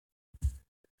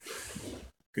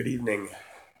Good evening.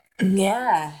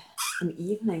 Yeah, an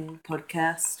evening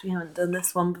podcast. We haven't done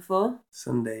this one before.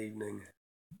 Sunday evening.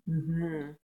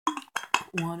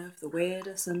 One of the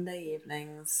weirdest Sunday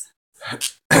evenings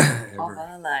of Ever.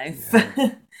 our life.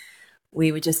 Yeah.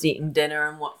 We were just eating dinner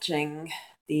and watching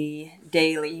the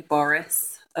daily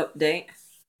Boris update.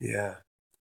 Yeah.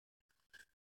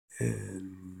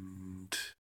 And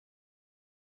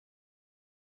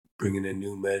bringing in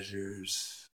new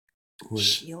measures.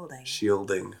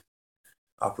 Shielding.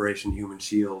 Operation Human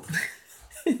Shield.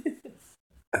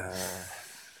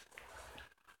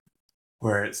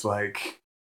 Where it's like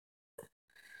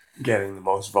getting the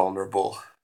most vulnerable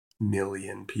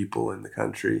million people in the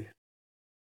country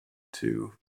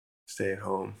to stay at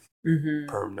home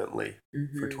permanently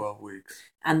for 12 weeks.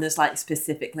 And there's like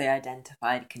specifically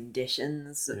identified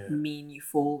conditions that mean you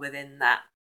fall within that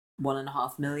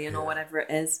 1.5 million or whatever it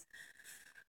is.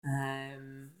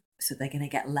 So they're going to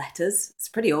get letters. It's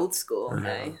pretty old school,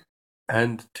 hey?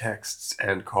 And texts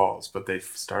and calls, but they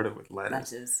started with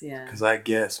letters. Letters, yeah. Because I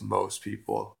guess most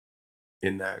people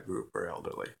in that group are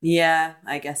elderly. Yeah,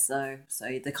 I guess so. So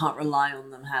they can't rely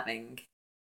on them having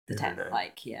the tech,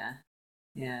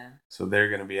 yeah. So they're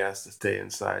going to be asked to stay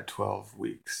inside 12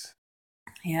 weeks.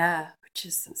 Yeah, which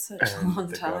is such a long time.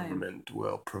 The government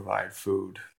will provide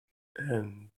food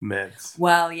and meds.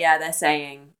 Well, yeah, they're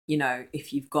saying,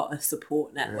 if you've got a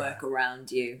support network around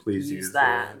you, please use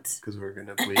that. Because we're going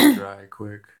to bleed dry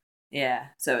quick. Yeah,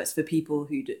 so it's for people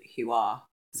who are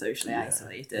socially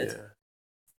isolated. Yeah.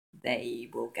 They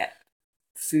will get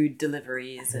food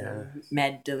deliveries and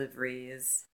med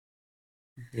deliveries.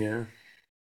 Yeah.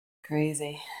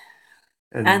 Crazy.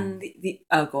 And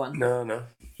go on. No.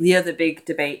 The other big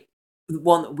debate, the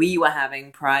one that we were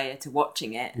having prior to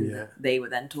watching it, and that they were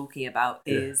then talking about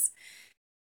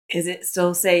is it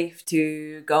still safe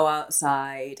to go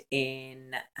outside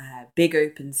in big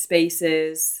open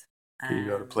spaces? Can you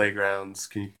go to playgrounds?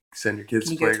 Can you send your kids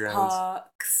to playgrounds? Go to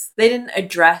parks? They didn't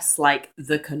address like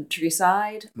the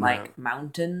countryside, like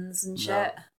mountains and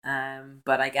shit.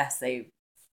 But I guess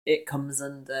it comes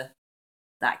under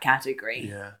that category.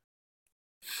 Yeah.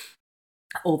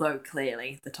 Although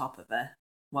clearly the top of a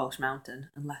Welsh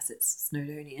mountain, unless it's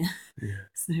Snowdonia,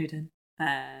 Snowdon,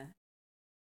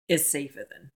 is safer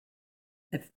than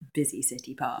a busy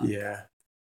city park. Yeah.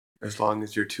 As long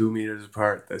as you're 2 meters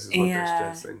apart, this is what they're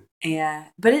stressing. Yeah.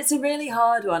 But it's a really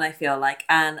hard one, I feel like.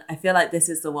 And I feel like this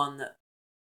is the one that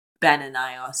Ben and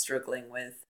I are struggling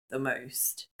with the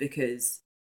most. Because,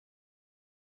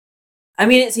 I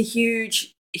mean, it's a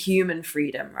huge human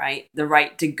freedom, right? The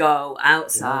right to go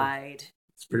outside. Yeah.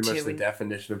 It's pretty much the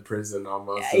definition of prison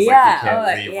almost. It's like you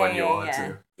can't leave when you want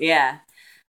to. Yeah.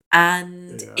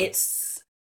 And it's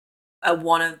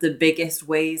one of the biggest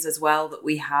ways as well that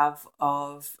we have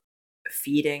of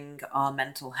feeding our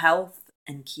mental health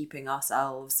and keeping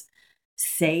ourselves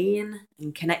sane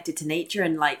and connected to nature.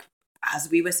 And like, as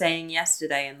we were saying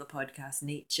yesterday in the podcast,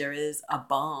 nature is a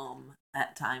balm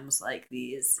at times like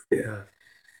these. Yeah.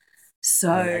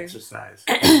 So and exercise,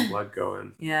 blood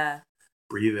going. Yeah.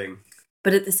 Breathing.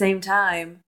 But at the same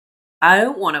time, I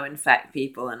don't want to infect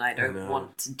people, and I don't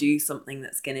want to do something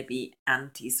that's going to be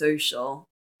antisocial.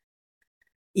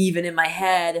 Even in my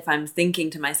head, if I'm thinking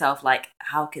to myself, like,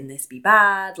 how can this be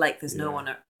bad? Like, there's no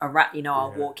one around.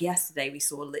 Our walk yesterday, we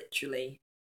saw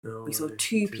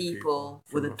two people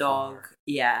with a dog.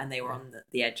 Yeah, and they were on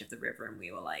the edge of the river, and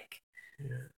we were like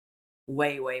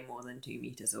way, way more than 2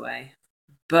 meters away.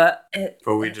 But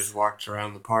we just walked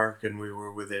around the park, and we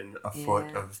were within a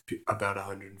foot of about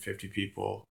 150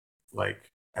 people. Like,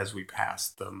 as we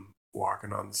passed them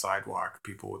walking on the sidewalk,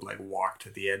 people would like walk to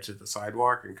the edge of the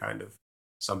sidewalk and kind of,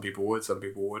 some people would, some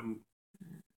people wouldn't.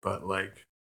 But like,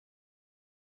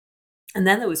 and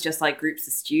then there was just like groups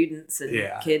of students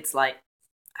and kids like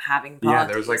having parties. Yeah,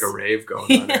 there was like a rave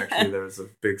going on. Actually, there was a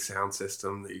big sound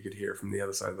system that you could hear from the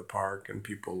other side of the park, and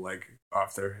people like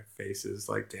off their faces,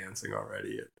 like dancing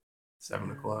already at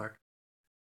 7 o'clock.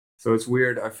 So it's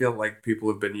weird. I feel like people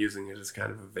have been using it as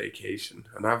kind of a vacation,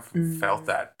 and I've felt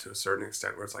that to a certain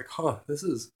extent, where it's like, this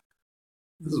is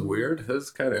weird. This is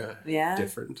kind of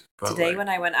different. But today, when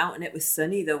I went out and it was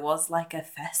sunny, there was like a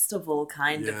festival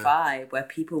kind of vibe where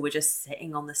people were just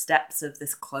sitting on the steps of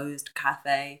this closed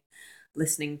cafe,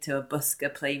 listening to a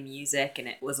busker play music, and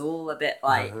it was all a bit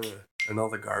like... And all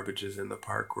the garbages in the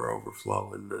park were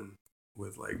overflowing, and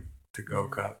with like to-go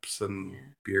cups and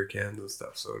beer cans and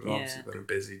stuff. So it obviously been a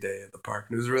busy day at the park.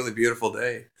 And it was a really beautiful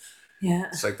day. Yeah.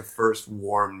 It's like the first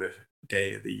warm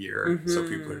day of the year. So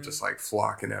people are just like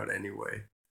flocking out anyway.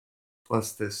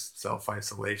 Plus this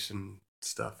self-isolation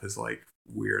stuff has like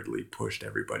weirdly pushed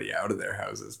everybody out of their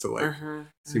houses to like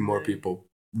see more people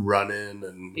running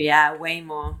and yeah, way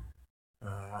more.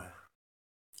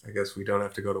 I guess we don't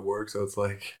have to go to work, so it's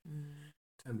like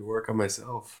time to work on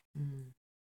myself.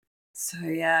 So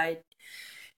yeah, I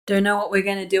don't know what we're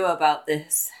gonna do about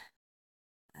this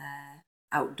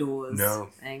outdoors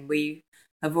thing. We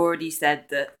have already said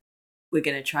that we're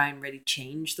gonna try and really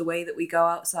change the way that we go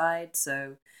outside.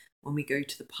 So when we go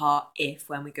to the park,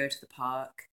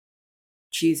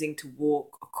 choosing to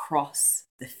walk across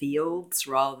the fields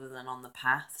rather than on the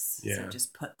paths. Yeah. So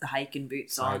just put the hiking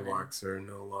boots on. on. Sidewalks are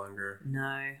no longer. No,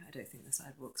 I don't think the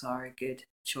sidewalks are a good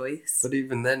choice. But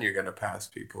even then, you're gonna pass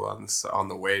people on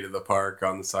the way to the park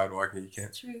on the sidewalk, and you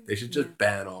can't. True. They should just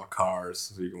ban all cars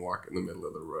so you can walk in the middle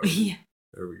of the road. Yeah.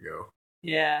 There we go.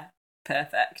 Yeah.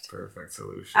 Perfect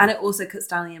solution. And it also cuts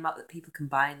down the amount that people can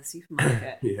buy in the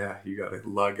supermarket. Yeah, you gotta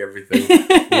lug everything.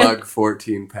 Lug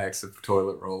 14 packs of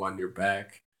toilet roll on your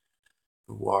back.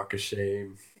 The walk of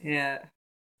shame. Yeah.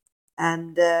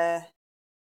 And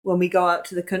when we go out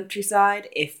to the countryside,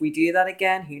 if we do that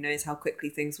again, who knows how quickly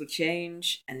things will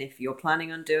change. And if you're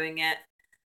planning on doing it,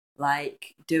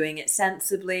 like doing it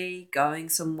sensibly, going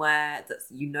somewhere that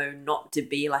you know not to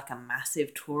be like a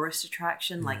massive tourist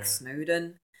attraction like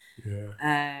Snowdon.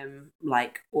 Yeah.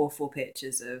 Like awful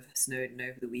pictures of Snowdon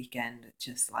over the weekend,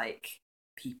 just like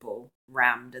people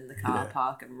rammed in the car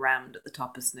park and rammed at the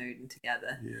top of Snowdon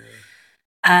together.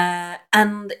 Yeah.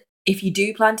 And if you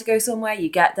do plan to go somewhere, you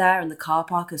get there and the car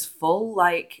park is full,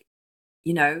 like,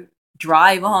 you know,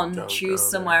 drive on, choose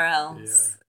somewhere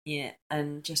else. Yeah,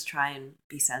 and just try and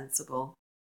be sensible.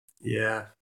 Yeah.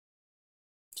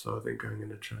 So I think I'm going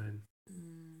to try and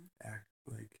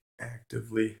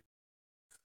actively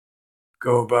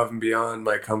go above and beyond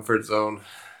my comfort zone.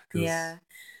 Yeah.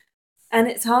 And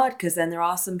it's hard because then there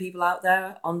are some people out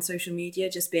there on social media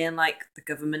just being like, the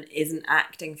government isn't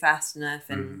acting fast enough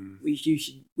and we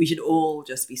should all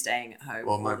just be staying at home.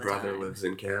 Well, my brother lives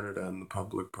in Canada and the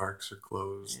public parks are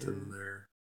closed and they're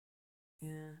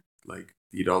like,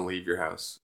 you don't leave your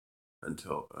house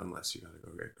unless you gotta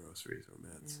go get groceries or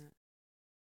meds.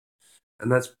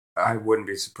 And I wouldn't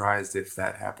be surprised if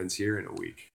that happens here in a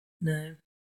week. No.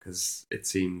 Because it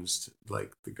seems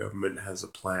like the government has a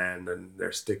plan and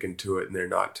they're sticking to it and they're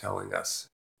not telling us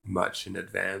much in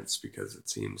advance because it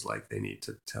seems like they need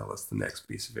to tell us the next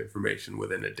piece of information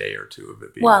within a day or two of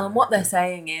it being and what they're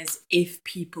saying is if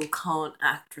people can't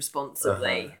act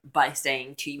responsibly by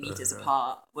staying 2 meters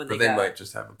apart when they might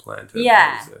just have a plan to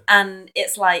and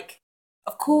it's like,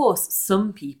 of course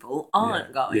some people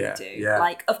aren't going to.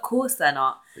 Like, of course they're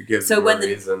not. So when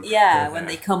when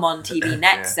they come on TV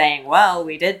next saying, well,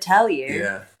 we did tell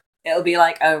you, it'll be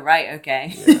like, oh right,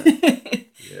 okay.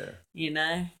 You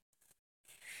know.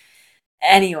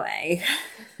 Anyway.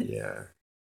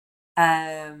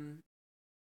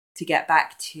 To get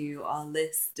back to our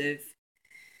list of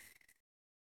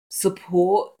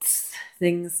supports,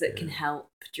 things that can help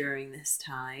during this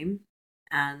time,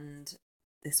 and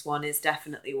this one is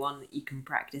definitely one that you can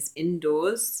practice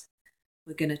indoors.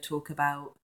 We're going to talk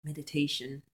about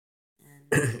meditation.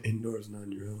 Indoors and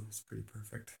on your own is pretty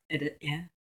perfect. It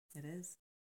is.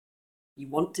 You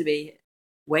want to be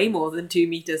way more than 2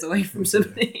 meters away from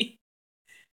something.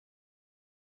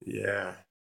 Yeah.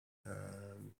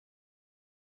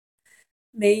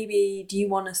 Maybe, do you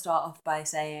want to start off by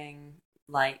saying,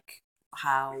 like,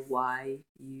 why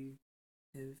you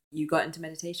got into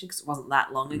meditation? Because it wasn't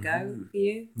that long ago for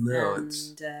you. No,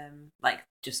 and like,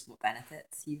 just what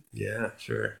benefits you. Yeah,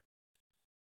 sure.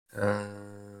 How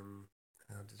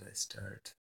did I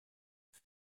start?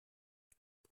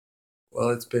 Well,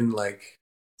 it's been like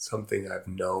something I've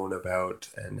known about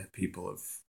and people have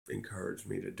encouraged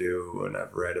me to do, and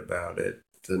I've read about it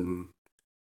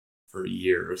for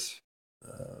years.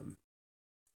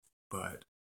 But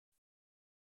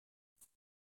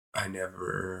I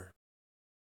never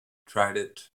tried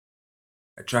it.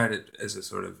 I tried it as a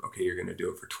sort of, okay, you're going to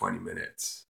do it for 20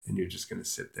 minutes and you're just going to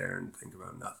sit there and think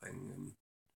about nothing. And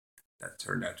that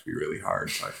turned out to be really hard.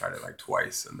 So I tried it like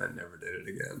twice and then never did it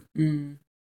again.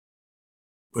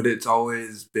 But it's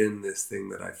always been this thing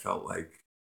that I felt like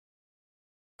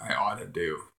I ought to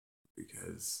do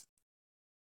because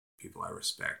people I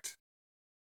respect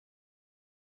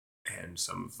and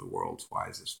some of the world's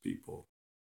wisest people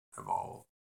have all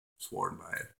sworn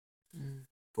by it.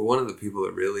 But one of the people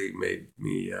that really made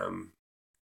me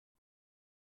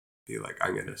be like,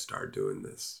 I'm going to start doing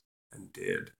this, and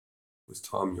did, was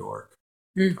Tom York,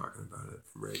 talking about it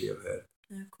from Radiohead.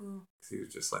 Oh, cool. Because he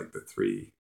was just like the three,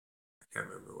 I can't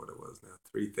remember what it was now,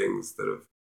 3 things that have,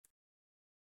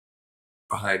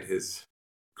 behind his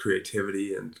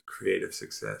creativity and creative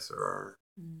success are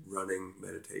running,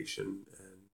 meditation,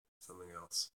 and something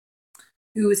else.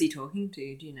 Who was he talking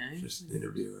to? Do you know? Just an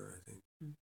interviewer, I think.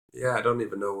 Yeah, I don't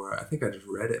even know where. I think I just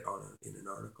read it in an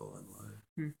article online.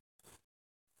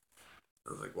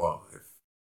 I was like, well, if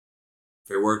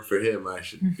it worked for him, I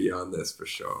should be on this for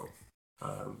sure.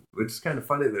 Which is kind of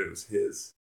funny that it was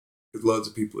his. Because loads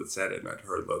of people had said it, and I'd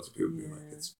heard loads of people be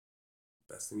like, it's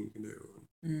the best thing you can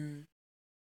do.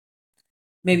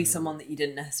 Maybe someone that you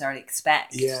didn't necessarily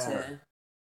expect. Yeah.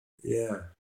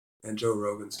 And Joe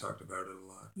Rogan's talked about it a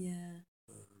lot. Yeah.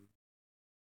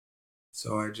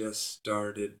 So I just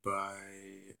started by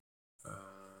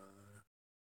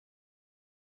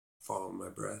following my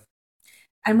breath.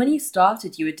 And when you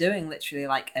started, you were doing literally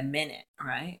like a minute,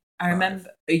 right? I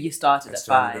remember you started at 5. I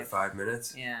started at 5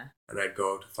 minutes. Yeah. And I'd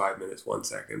go to 5 minutes, 1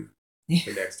 second.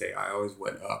 The next day, I always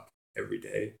went up every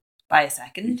day. By a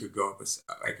second? I could go up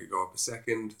a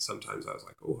second. Sometimes I was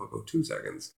like, oh, I'll go 2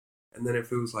 seconds. And then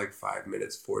if it was like 5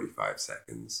 minutes, 45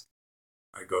 seconds,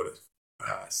 I'd go to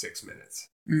 6 minutes.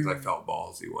 Because I felt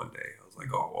ballsy one day. I was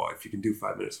like, oh, well, if you can do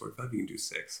 5 minutes, 45, you can do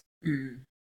 6.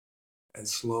 And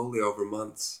slowly over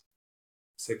months,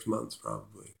 6 months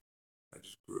probably,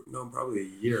 probably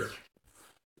a year,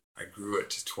 I grew it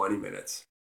to 20 minutes.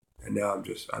 And now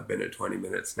I've been at 20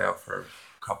 minutes now for a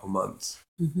couple months.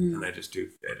 And I just do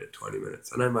it at 20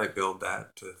 minutes. And I might build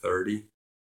that to 30,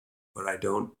 but I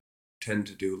don't tend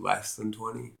to do less than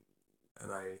 20.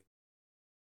 And I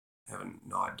haven't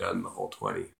not done the whole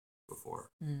 20 before.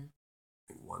 I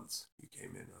think once you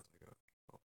came in, I was like,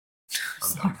 oh,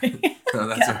 I'm done. No,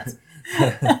 that's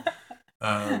all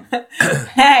right.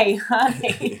 Hey,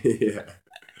 honey.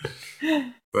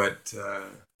 Yeah. But,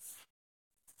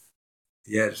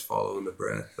 just following the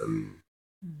breath. And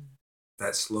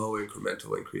that slow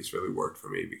incremental increase really worked for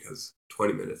me because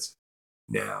 20 minutes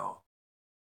now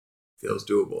feels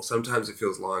doable. Sometimes it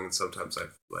feels long, and sometimes I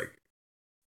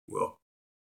will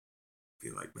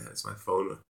be like, man,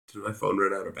 did my phone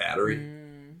run out of battery?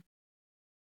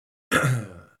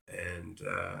 And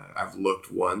I've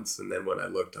looked once, and then when I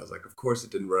looked, I was like, of course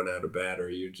it didn't run out of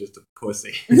battery. You're just a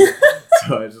pussy.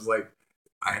 So I was just like,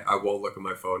 I won't look at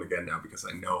my phone again now because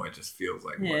I know it just feels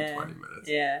like more than 20 minutes.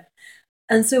 Yeah.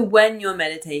 And so when you're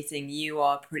meditating,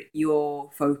 your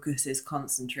focus is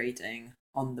concentrating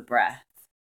on the breath.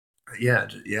 Yeah.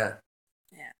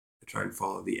 I try and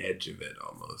follow the edge of it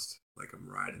almost, like I'm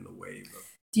riding the wave of.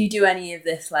 Do you do any of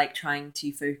this like trying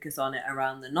to focus on it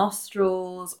around the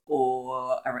nostrils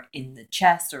or in the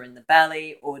chest or in the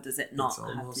belly, or does it not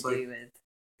have to do with?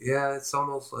 Yeah, it's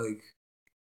almost like,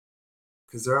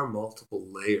 because there are multiple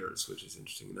layers, which is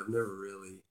interesting, and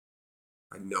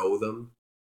I know them,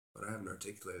 but I haven't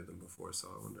articulated them before, so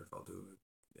I wonder if I'll do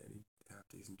any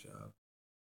half-decent job.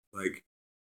 Like,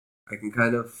 I can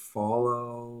kind of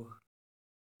follow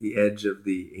the edge of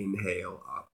the inhale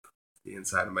up the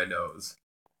inside of my nose,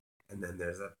 and then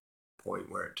there's a point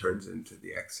where it turns into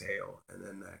the exhale, and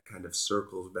then that kind of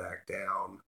circles back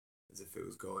down as if it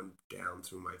was going down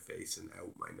through my face and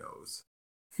out my nose.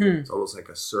 It's almost like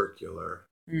a circular.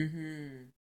 You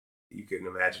can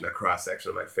imagine a cross-section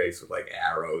of my face with like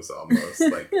arrows almost.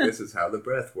 Like, this is how the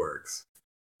breath works.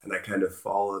 And I kind of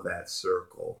follow that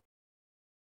circle.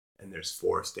 And there's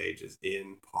 4 stages: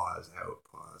 in, pause, out,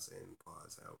 pause, in,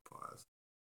 pause, out, pause.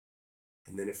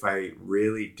 And then if I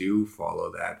really do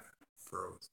follow that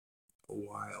for a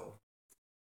while,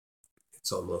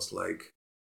 it's almost like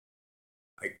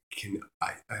I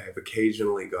have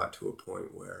occasionally got to a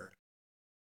point where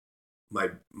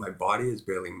my body is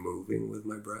barely moving with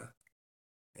my breath,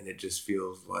 and it just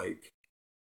feels like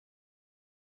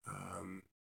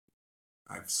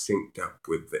I've synced up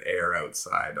with the air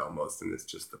outside almost, and it's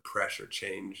just the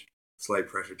slight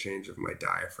pressure change of my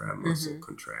diaphragm muscle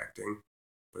contracting,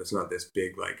 but it's not this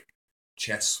big like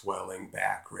chest swelling,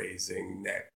 back raising,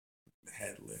 neck,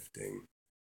 head lifting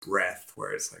breath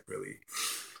where it's like really,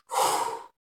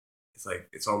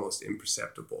 it's almost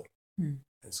imperceptible.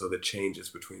 And so the changes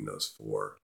between those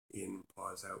 4, in,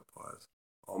 pause, out, pause,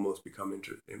 almost become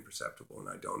imperceptible, and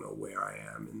I don't know where I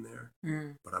am in there.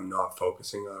 But I'm not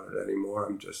focusing on it anymore.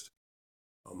 I'm just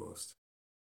almost,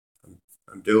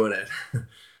 I'm doing it.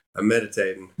 I'm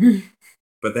meditating.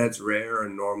 But that's rare,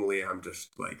 and normally I'm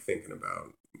just like thinking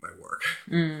about my work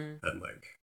and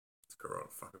like it's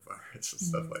coronavirus and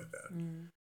stuff like that.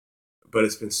 But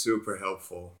it's been super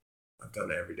helpful. I've done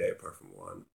it every day apart from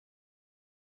one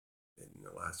in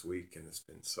the last week, and it's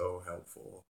been so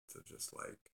helpful to just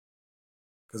like,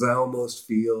 because I almost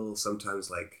feel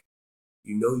sometimes like,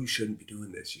 you shouldn't be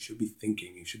doing this. You should be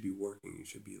thinking. You should be working. You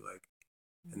should be like,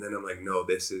 and then I'm like, no,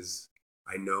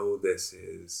 I know this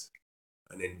is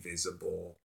an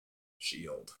invisible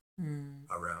shield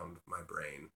around my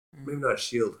brain. Maybe not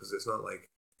shield, because it's not like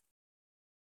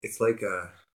it's like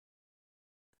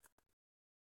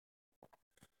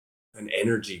an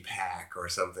energy pack or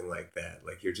something like that.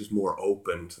 Like you're just more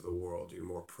open to the world. You're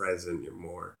more present. You're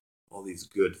more all these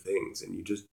good things, and you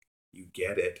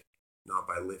get it not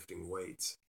by lifting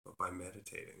weights, but by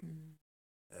meditating.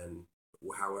 And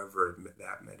however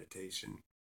that meditation,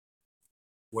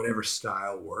 whatever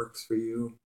style works for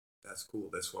you, that's cool.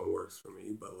 This one works for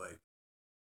me, but like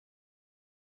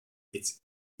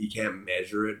you can't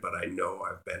measure it, but I know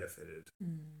I've benefited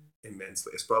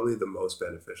immensely. It's probably the most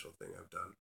beneficial thing I've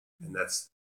done, and that's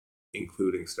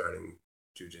including starting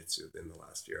jujitsu in the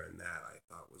last year. And that I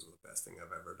thought was the best thing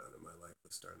I've ever done in my life,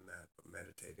 was starting that. But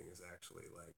meditating is actually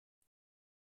like,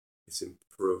 it's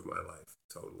improved my life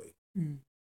totally.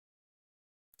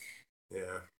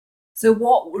 Yeah. So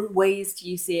what ways do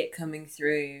you see it coming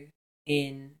through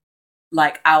in,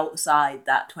 like, outside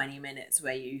that 20 minutes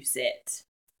where you sit?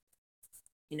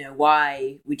 You know,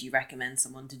 why would you recommend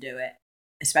someone to do it,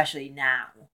 especially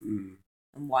now? And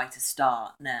why to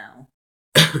start now?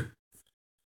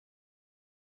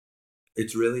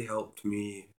 It's really helped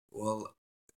me, well,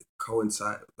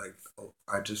 coincide, like,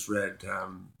 I just read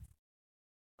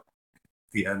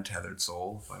The Untethered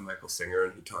Soul by Michael Singer,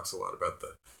 and he talks a lot about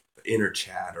the inner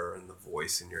chatter and the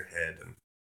voice in your head, and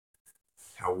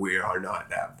how we are not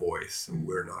that voice, and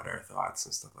we're not our thoughts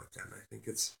and stuff like that. And I think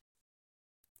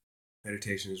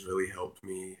meditation has really helped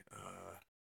me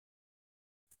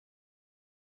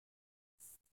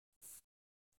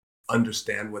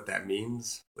understand what that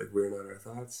means. Like, we're not our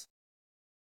thoughts.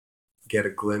 Get a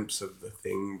glimpse of the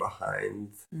thing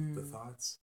behind the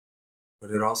thoughts.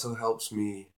 But it also helps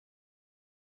me,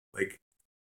 like,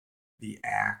 the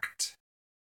act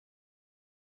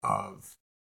of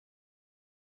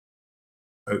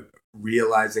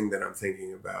realizing that I'm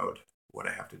thinking about what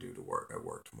I have to do to work at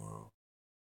work tomorrow.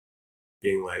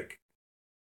 Being like,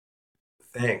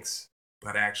 thanks,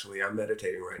 but actually I'm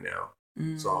meditating right now,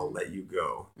 so I'll let you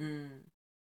go.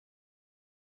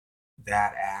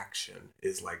 That action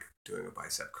is like doing a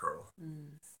bicep curl.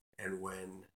 And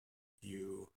when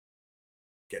you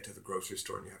get to the grocery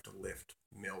store and you have to lift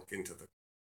milk into the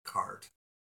cart,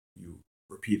 you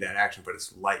repeat that action, but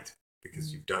it's light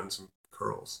because you've done some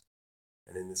curls.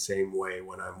 And in the same way,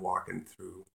 when I'm walking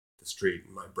through the street,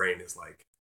 my brain is like,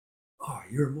 oh,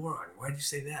 you're a moron. Why'd you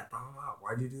say that? Blah, blah, blah.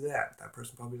 Why'd you do that? That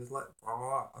person probably doesn't like blah, blah,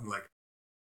 blah. I'm like,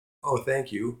 oh,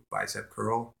 thank you, bicep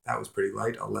curl. That was pretty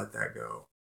light. I'll let that go.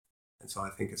 And so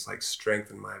I think it's like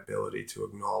strengthened my ability to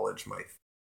acknowledge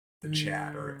the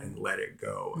chatter and let it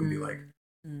go and be like,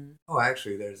 oh,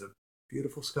 actually, there's a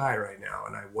beautiful sky right now,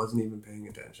 and I wasn't even paying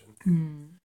attention.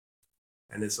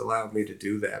 And it's allowed me to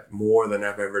do that more than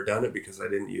I've ever done it, because I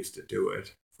didn't used to do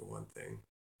it, for one thing,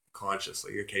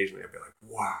 consciously. Occasionally I'd be like,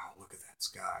 wow, look at that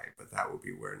sky. But that would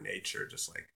be where nature just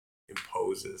like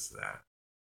imposes that.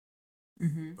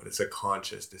 But it's a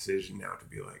conscious decision now to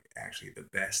be like, actually, the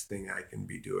best thing I can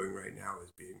be doing right now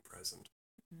is being present.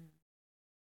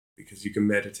 Because you can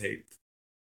meditate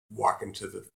walking to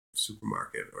the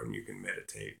supermarket, or you can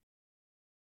meditate,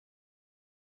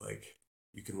 like,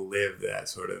 you can live that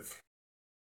sort of,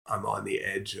 I'm on the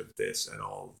edge of this at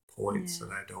all points,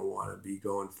 and I don't want to be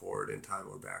going forward in time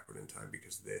or backward in time,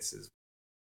 because this is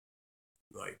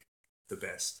like the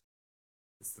best.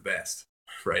 It's the best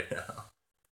right now.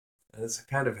 And it's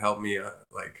kind of helped me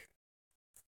like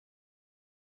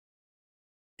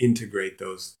integrate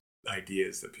those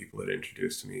ideas that people had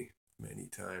introduced to me many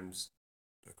times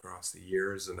across the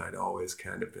years, and I'd always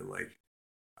kind of been like,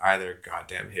 either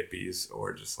goddamn hippies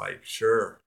or just like,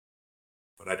 sure.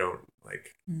 But I don't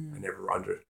like, I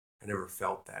never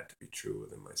felt that to be true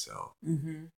within myself.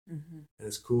 And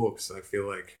it's cool because I feel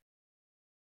like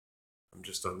I'm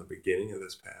just on the beginning of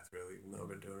this path, really, even though I've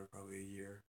been doing it probably a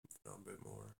year, if not a bit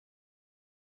more.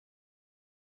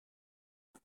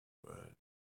 But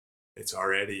it's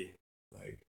already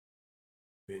like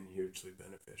been hugely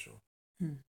beneficial.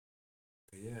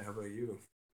 But yeah, how about you?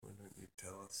 Why don't you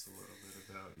tell us a little bit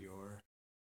about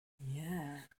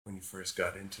when you first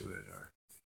got into it, or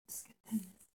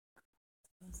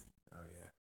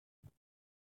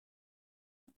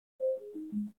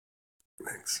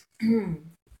thanks.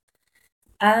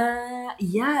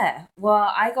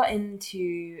 Well, I got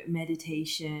into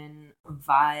meditation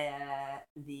via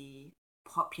the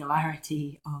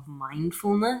popularity of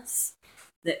mindfulness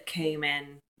that came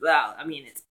in. Well, I mean,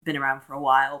 it's been around for a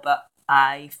while, but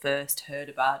I first heard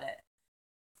about it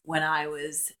when I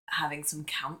was having some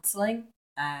counselling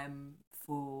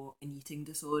for an eating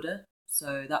disorder.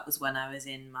 So that was when I was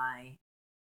in my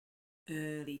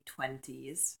early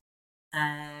 20s.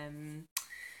 And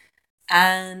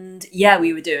yeah,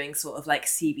 we were doing sort of like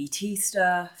CBT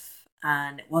stuff,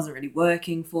 and it wasn't really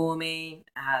working for me.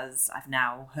 As I've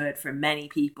now heard from many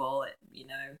people, it,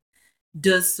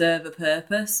 does serve a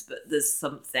purpose, but there's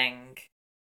something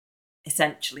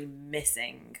essentially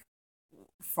missing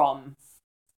from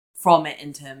it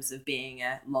in terms of being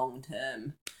a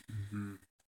long-term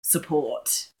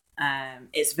support.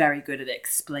 It's very good at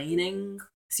explaining.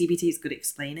 CBT is good at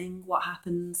explaining what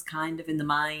happens kind of in the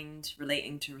mind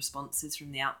relating to responses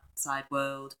from the outside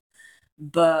world.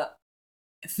 But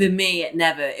for me,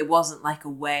 it wasn't like a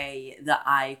way that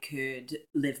I could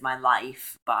live my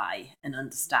life by and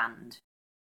understand,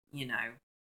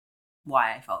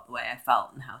 why I felt the way I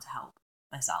felt and how to help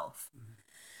myself.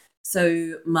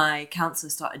 So my counselor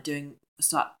started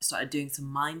doing some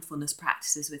mindfulness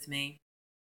practices with me,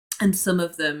 and some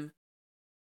of them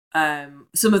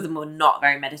were not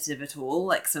very meditative at all.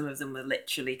 Like some of them were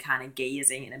literally kind of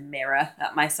gazing in a mirror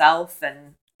at myself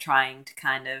and trying to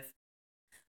kind of,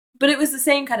 but it was the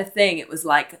same kind of thing. It was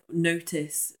like,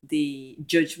 notice the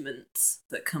judgments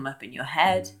that come up in your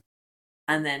head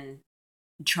and then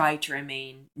try to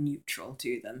remain neutral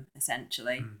to them,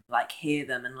 essentially. Like hear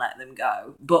them and let them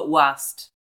go, but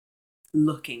whilst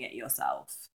looking at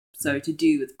yourself. So to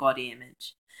do with body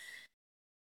image.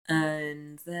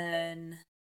 And then,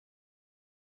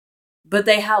 but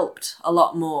they helped a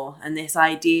lot more. And this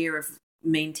idea of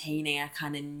maintaining a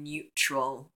kind of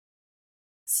neutral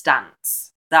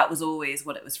stance, that was always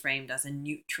what it was framed as, a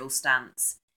neutral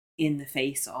stance in the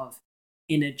face of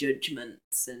inner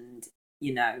judgments and,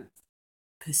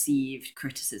 perceived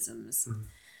criticisms.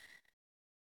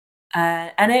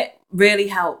 And it really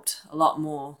helped a lot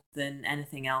more than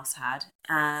anything else had.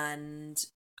 And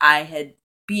I had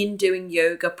been doing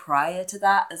yoga prior to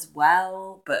that as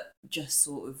well, but just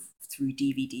sort of through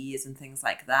DVDs and things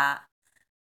like that.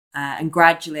 And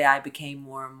gradually I became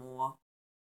more and more,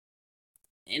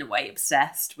 in a way,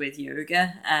 obsessed with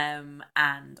yoga.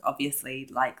 And obviously,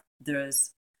 like,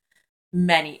 there's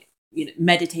many,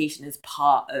 meditation is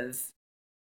part of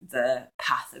the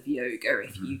path of yoga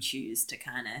if you choose to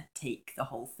kind of take the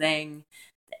whole thing.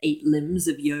 The 8 limbs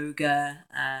of yoga,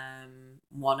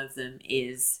 one of them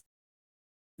is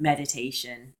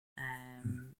meditation.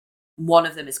 One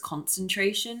of them is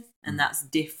concentration, and that's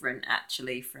different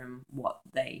actually from what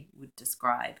they would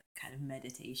describe kind of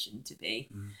meditation to be.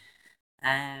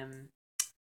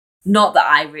 Not that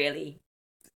I really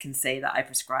can say that I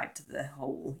prescribe to the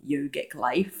whole yogic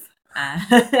life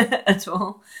at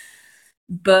all.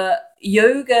 But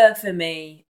yoga for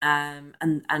me,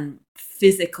 and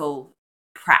physical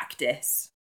practice,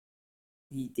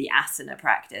 the asana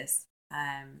practice,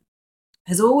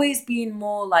 has always been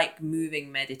more like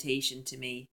moving meditation to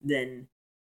me than,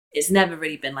 it's never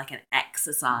really been like an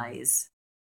exercise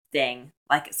thing.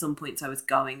 Like at some points I was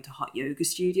going to hot yoga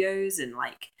studios and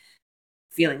like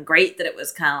feeling great that it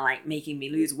was kind of like making me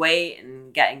lose weight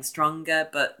and getting stronger,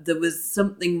 but there was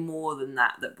something more than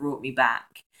that brought me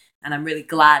back. And I'm really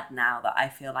glad now that I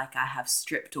feel like I have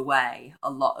stripped away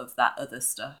a lot of that other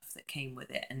stuff that came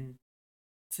with it. And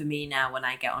for me now, when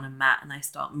I get on a mat and I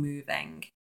start moving,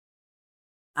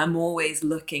 I'm always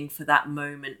looking for that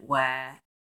moment where,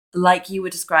 like you were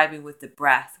describing with the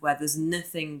breath, where there's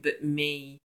nothing but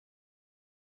me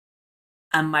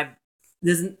and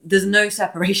there's no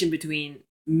separation between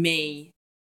me,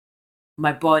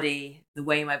 my body, the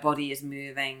way my body is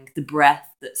moving, the breath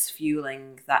that's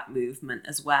fueling that movement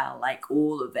as well. Like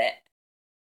all of it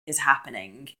is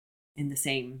happening in the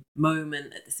same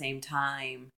moment at the same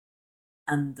time,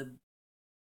 and the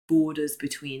borders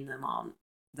between them aren't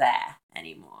there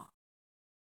anymore.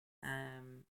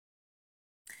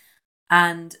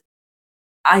 And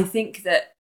I think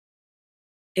that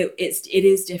it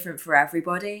is different for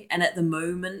everybody, and at the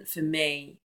moment for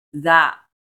me, that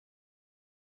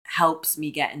helps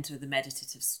me get into the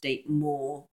meditative state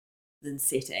more than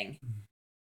sitting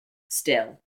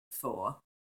still for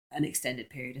an extended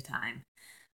period of time.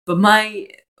 But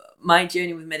my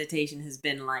journey with meditation has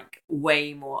been like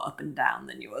way more up and down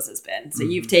than yours has been. So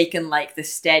you've taken like the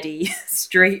steady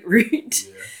straight route.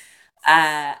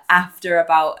 After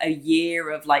about a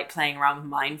year of like playing around with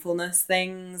mindfulness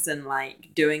things and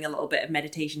like doing a little bit of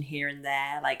meditation here and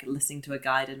there, like listening to a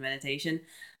guided meditation,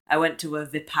 I went to a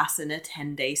Vipassana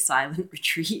 10-day silent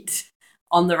retreat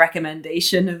on the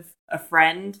recommendation of a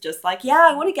friend, just like, yeah,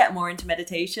 I want to get more into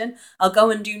meditation. I'll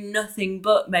go and do nothing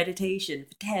but meditation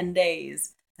for 10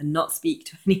 days and not speak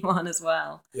to anyone as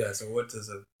well. Yeah, so what does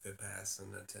a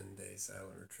Vipassana 10-day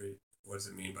silent retreat, what does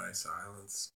it mean by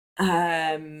silence?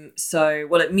 So,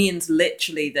 well, it means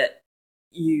literally that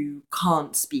you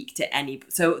can't speak to any.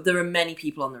 So there are many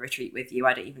people on the retreat with you.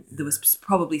 There was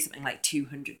probably something like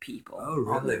 200 people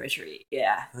on the retreat.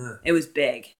 Yeah. It was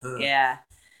big. Yeah.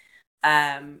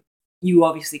 You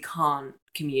obviously can't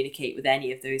communicate with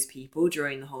any of those people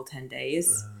during the whole 10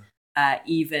 days.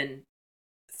 Even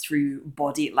through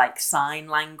sign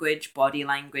language, body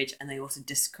language, and they also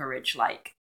discourage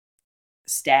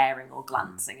staring or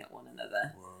glancing at one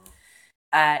another.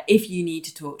 If you need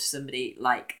to talk to somebody,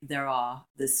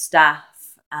 there's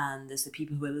staff and there's the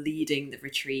people who are leading the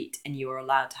retreat, and you are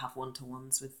allowed to have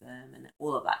one-to-ones with them and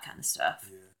all of that kind of stuff.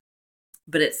 Yeah.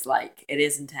 But it's it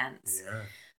is intense. Yeah.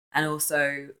 And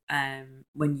also,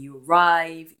 when you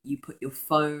arrive, you put your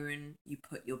phone, you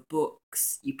put your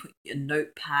books, you put your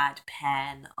notepad,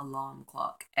 pen, alarm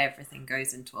clock, everything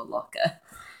goes into a locker.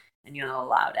 And you're not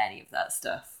allowed any of that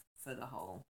stuff for the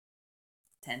whole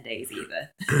 10 days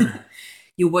either.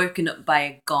 You're woken up by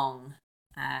a gong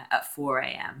at 4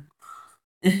 a.m.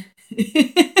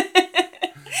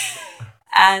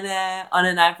 And on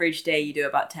an average day, you do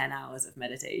about 10 hours of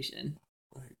meditation.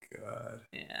 Oh my God.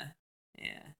 Yeah.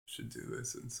 Should do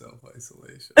this in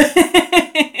self-isolation.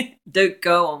 Don't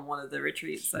go on one of the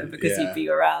retreats though, because you'd be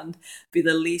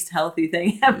the least healthy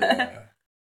thing ever. Yeah.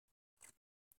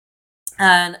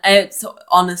 And it's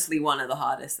honestly one of the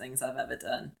hardest things I've ever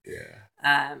done.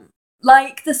 Yeah.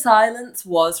 The silence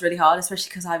was really hard, especially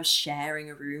because I was sharing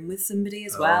a room with somebody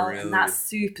as well. Really? And that's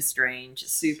super strange.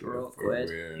 It's super awkward.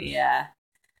 Weird. Yeah.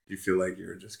 Do you feel like you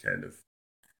were just kind of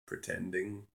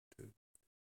pretending?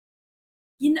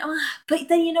 But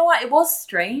then you know what? It was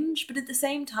strange, but at the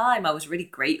same time, I was really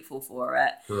grateful for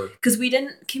it. Because we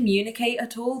didn't communicate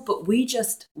at all, but we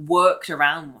just worked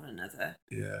around one another.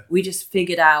 Yeah. We just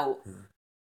figured out,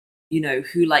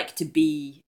 who liked to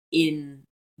be in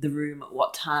the room at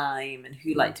what time and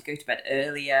who liked to go to bed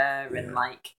earlier. Yeah. And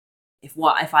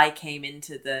if I came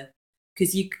into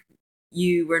because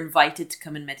you were invited to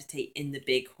come and meditate in the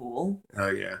big hall. Oh,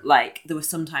 yeah. There were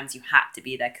sometimes you had to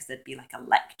be there because there'd be a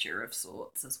lecture of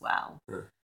sorts as well.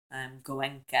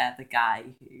 Goenka,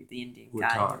 the Indian guy.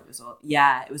 Talk.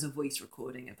 It was a voice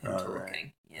recording of him talking.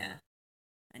 Right. Yeah.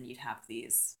 And you'd have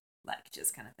these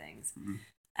lectures kind of things.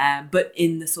 Mm-hmm. But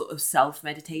in the sort of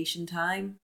self-meditation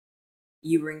time,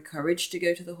 you were encouraged to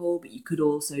go to the hall, but you could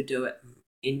also do it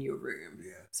in your room.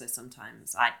 Yeah. So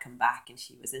sometimes I'd come back and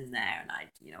she was in there, and I'd,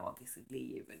 obviously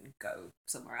leave and go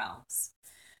somewhere else.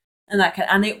 And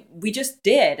we just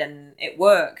did, and it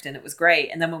worked, and it was great.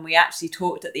 And then when we actually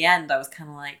talked at the end, I was kind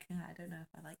of like, I don't know if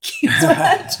I like you so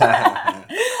much.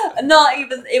 Not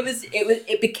even.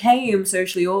 It became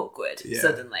socially awkward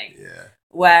suddenly. Yeah.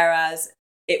 Whereas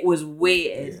it was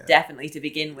weird, definitely to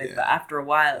begin with, but after a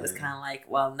while, it was kind of like,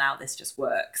 well, now this just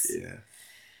works. Yeah.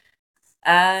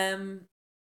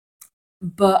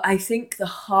 But I think the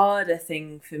harder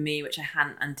thing for me, which I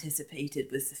hadn't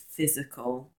anticipated, was the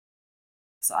physical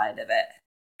side of it,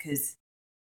 because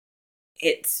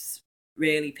it's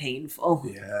really painful.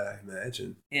 Yeah, I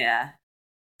imagine. Yeah.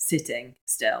 Sitting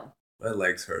still. My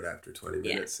legs hurt after 20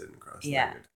 minutes sitting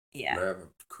cross-legged. Yeah. And I have a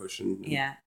cushion.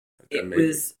 Yeah. It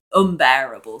was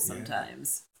unbearable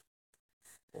sometimes.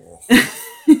 Oh.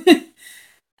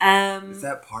 Is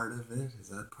that part of it? Is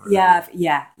that part of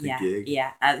the gig?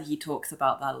 Yeah. He talks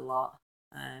about that a lot.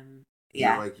 Is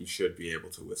it like you should be able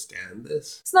to withstand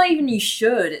this? It's not even you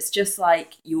should. It's just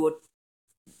you're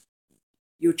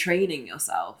training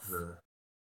yourself.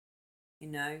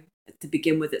 To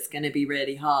begin with, it's going to be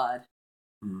really hard.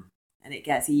 And it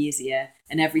gets easier.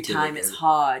 And every time it's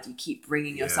hard, you keep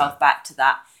bringing yourself back to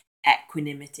that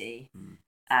equanimity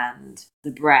and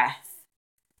the breath.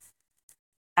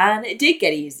 And it did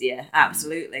get easier,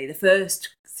 absolutely. The first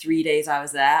 3 days I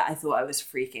was there, I thought I was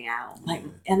freaking out.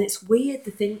 And it's weird,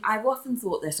 I've often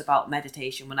thought this about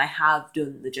meditation when I have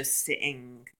done the just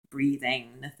sitting,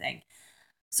 breathing, nothing.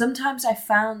 Sometimes I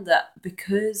found that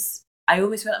because I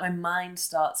always feel like my mind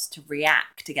starts to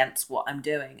react against what I'm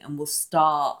doing and will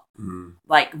start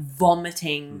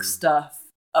vomiting stuff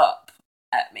up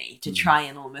at me to try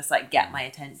and almost get my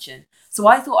attention. So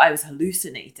I thought I was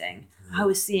hallucinating. I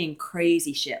was seeing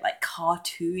crazy shit,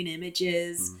 cartoon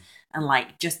images and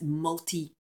just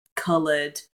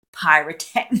multicolored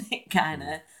pyrotechnic kind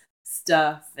of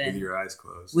stuff. And with your eyes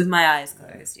closed. With my eyes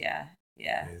closed, yeah.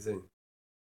 Amazing.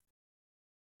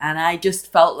 And I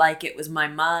just felt like it was my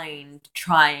mind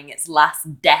trying its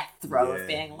last death throw of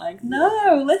being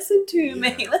no, listen to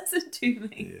me.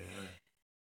 Yeah.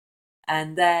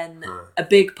 And then a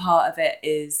big part of it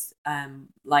is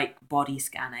body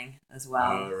scanning as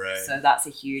well. Oh, right. So that's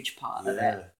a huge part of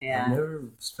it. Yeah. I've never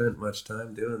spent much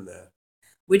time doing that.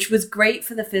 Which was great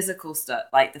for the physical stuff,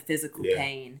 the physical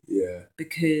pain. Yeah.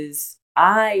 Because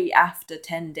I, after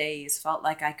 10 days, felt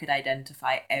like I could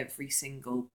identify every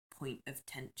single point of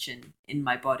tension in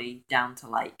my body down to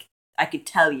like, I could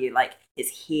tell you, like,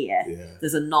 it's here. Yeah.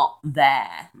 There's a knot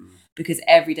there. Because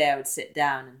every day I would sit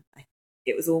down and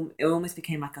it almost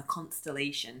became like a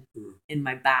constellation in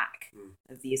my back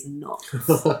of these knots.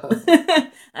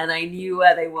 And I knew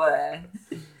where they were.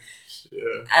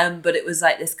 Yeah. But it was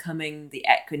like this coming, the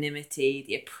equanimity,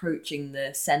 the approaching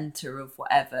the center of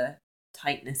whatever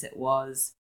tightness it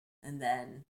was, and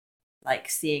then like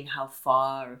seeing how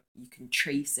far you can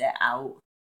trace it out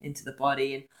into the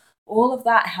body, and all of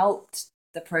that helped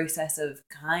the process of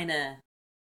kind of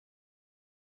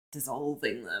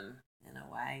dissolving them in a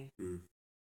way.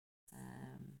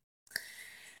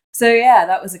 So yeah,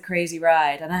 that was a crazy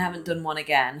ride, and I haven't done one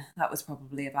again. That was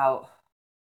probably about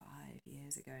 5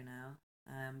 years ago now.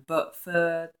 But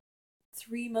for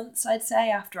 3 months, I'd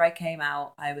say, after I came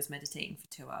out, I was meditating for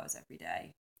 2 hours every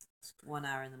day. 1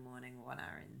 hour in the morning, 1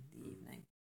 hour in the evening.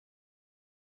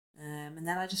 And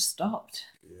then I just stopped.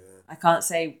 Yeah. I can't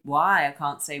say why, I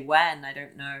can't say when, I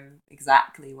don't know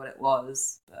exactly what it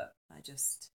was, but it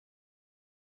just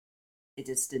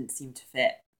didn't seem to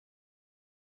fit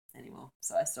anymore,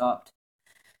 so I stopped.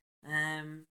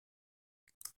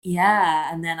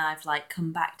 Yeah, and then I've like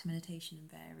come back to meditation in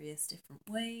various different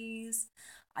ways.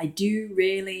 I do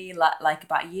really like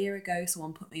about a year ago,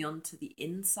 someone put me onto the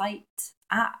Insight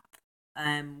app,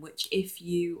 which if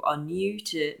you are new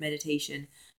to meditation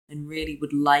and really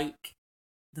would like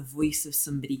the voice of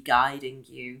somebody guiding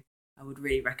you, I would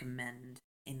really recommend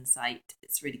Insight.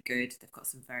 It's really good. They've got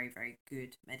some very, very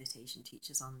good meditation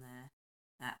teachers on there.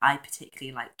 I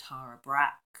particularly like Tara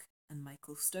Brach and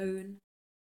Michael Stone.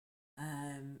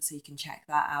 So you can check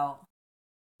that out.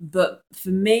 But for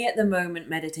me at the moment,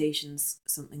 meditation's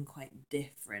something quite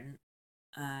different.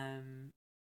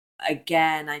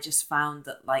 Again, I just found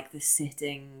that like the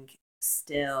sitting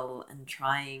still and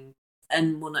trying,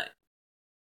 and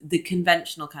the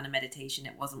conventional kind of meditation,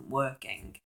 it wasn't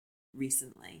working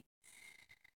recently.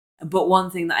 But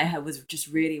one thing that I was just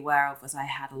really aware of was I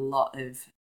had a lot of,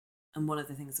 and one of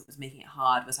the things that was making it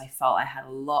hard was I felt I had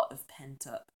a lot of pent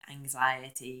up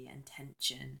anxiety and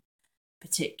tension,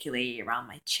 particularly around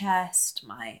my chest,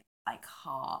 my like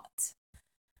heart.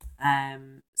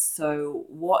 So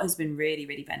what has been really,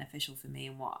 really beneficial for me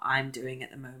and what I'm doing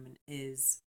at the moment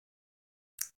is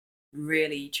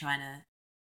really trying to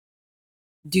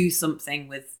do something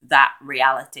with that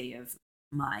reality of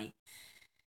my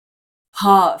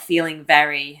heart feeling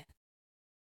very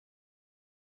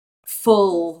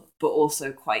full, but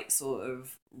also quite sort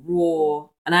of raw.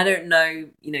 And I don't know,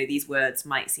 these words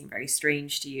might seem very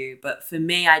strange to you, but for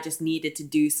me, I just needed to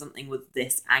do something with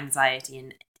this anxiety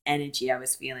and energy I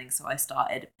was feeling. So I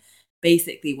started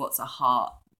basically what's a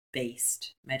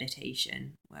heart-based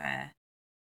meditation, where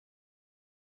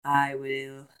I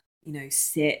will,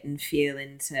 sit and feel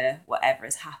into whatever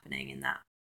is happening in that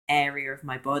area of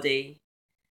my body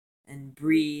and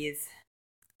breathe.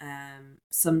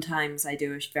 Sometimes I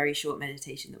do a very short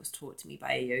meditation that was taught to me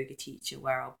by a yoga teacher,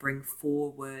 where I'll bring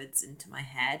 4 words into my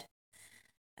head.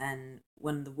 And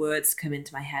when the words come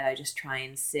into my head, I just try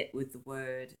and sit with the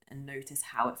word and notice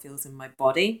how it feels in my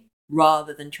body,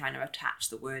 rather than trying to attach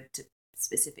the word to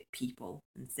specific people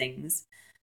and things.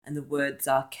 And the words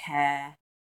are care,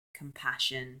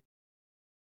 compassion,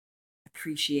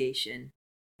 appreciation,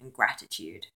 and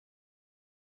gratitude.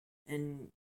 And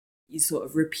you sort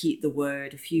of repeat the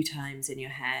word a few times in your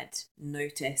head.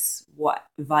 Notice what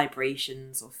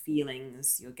vibrations or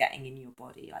feelings you're getting in your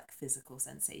body, like physical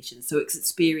sensations. So it's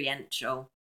experiential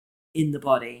in the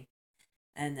body.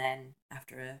 And then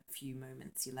after a few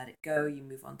moments, you let it go, you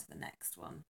move on to the next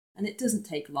one. And it doesn't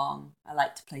take long. I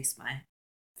like to place my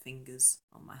fingers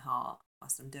on my heart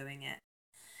whilst I'm doing it.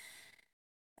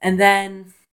 And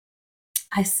then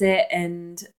I sit,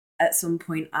 and at some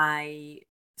point I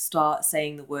start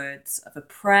saying the words of a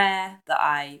prayer that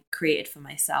I created for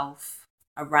myself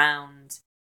around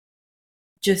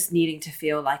just needing to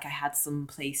feel like I had some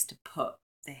place to put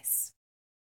this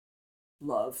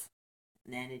love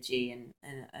and energy,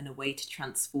 and a way to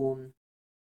transform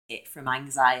it from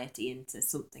anxiety into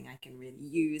something I can really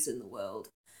use in the world.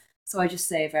 So I just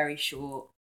say a very short,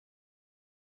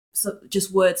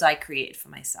 just words I created for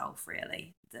myself,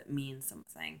 really, that mean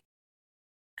something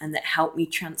and that help me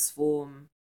transform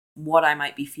what I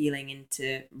might be feeling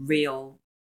into real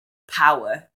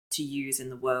power to use in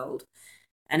the world.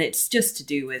 And it's just to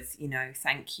do with,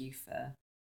 thank you for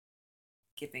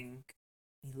giving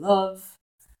me love.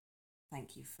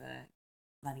 Thank you for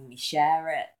letting me share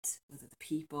it with other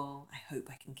people. I hope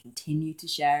I can continue to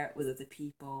share it with other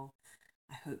people.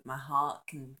 I hope my heart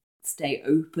can stay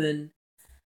open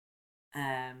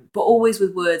But always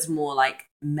with words more like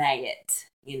may it,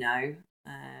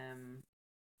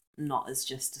 not as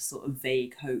just a sort of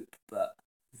vague hope, but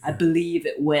I believe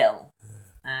it will.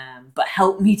 But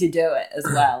help me to do it as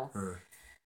well.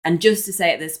 And just to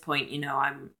say at this point,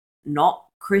 I'm not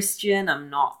Christian, I'm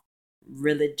not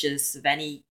religious of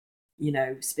any,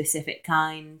 specific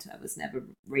kind. I was never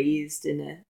raised in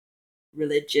a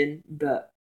religion, but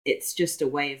it's just a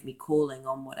way of me calling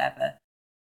on whatever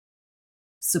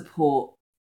support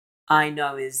I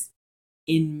know is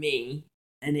in me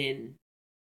and in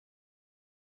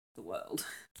the world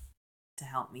to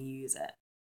help me use it.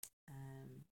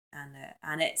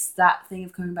 And it's that thing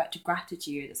of coming back to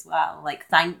gratitude as well. Like,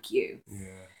 thank you.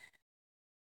 Yeah.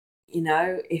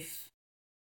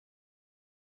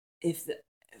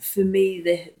 For me,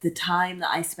 the time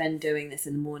that I spend doing this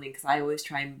in the morning, because I always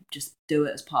try and just do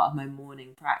it as part of my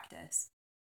morning practice,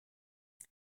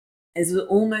 is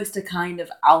almost a kind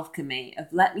of alchemy of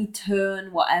let me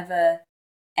turn whatever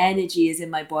energy is in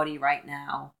my body right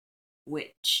now,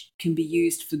 which can be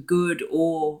used for good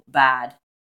or bad.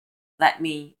 Let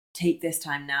me take this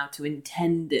time now to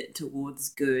intend it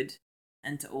towards good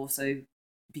and to also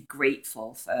be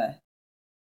grateful for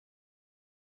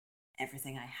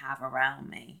everything I have around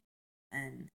me.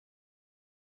 And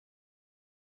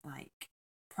like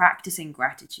practicing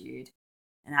gratitude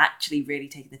and actually really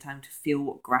taking the time to feel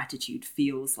what gratitude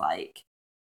feels like,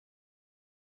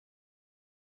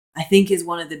 I think is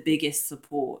one of the biggest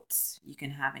supports you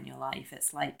can have in your life.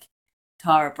 It's like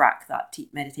Tara Brach, that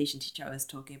meditation teacher I was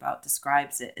talking about,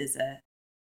 describes it as a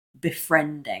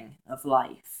befriending of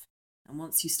life. And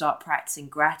once you start practicing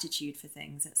gratitude for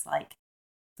things, it's like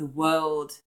the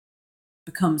world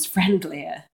becomes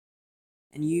friendlier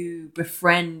and you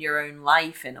befriend your own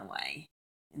life in a way,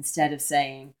 instead of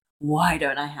saying, why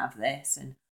don't I have this?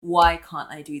 And why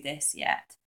can't I do this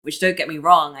yet? Which, don't get me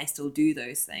wrong, I still do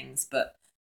those things. But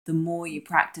the more you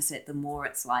practice it, the more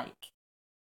it's like,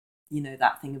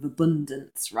 that thing of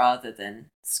abundance rather than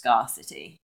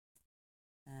scarcity.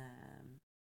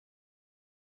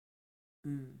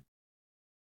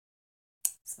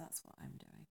 So that's what I'm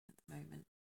doing at the moment.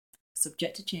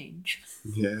 Subject to change.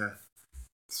 Yeah.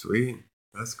 Sweet.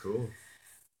 That's cool.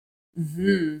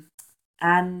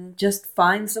 And just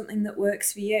find something that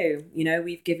works for you.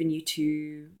 We've given you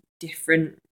 2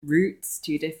 different routes,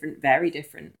 2 very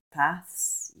different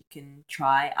paths. You can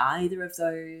try either of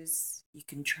those. You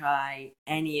can try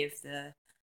any of the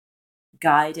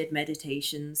guided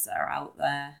meditations that are out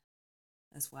there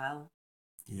as well.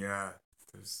 Yeah,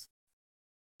 there's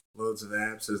loads of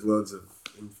apps. There's loads of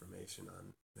information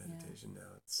on meditation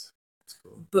now. It's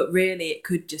cool. But really, it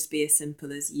could just be as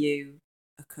simple as you,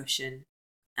 a cushion,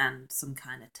 and some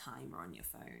kind of timer on your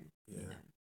phone. Yeah.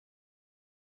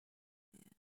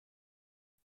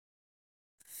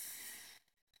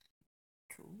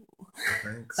 Cool.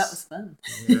 Thanks. That was fun.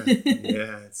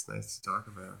 Yeah, it's nice to talk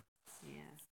about.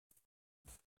 Yeah.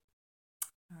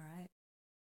 All right.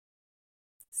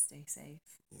 Stay safe.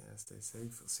 Yeah, stay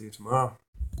safe. I'll see you tomorrow.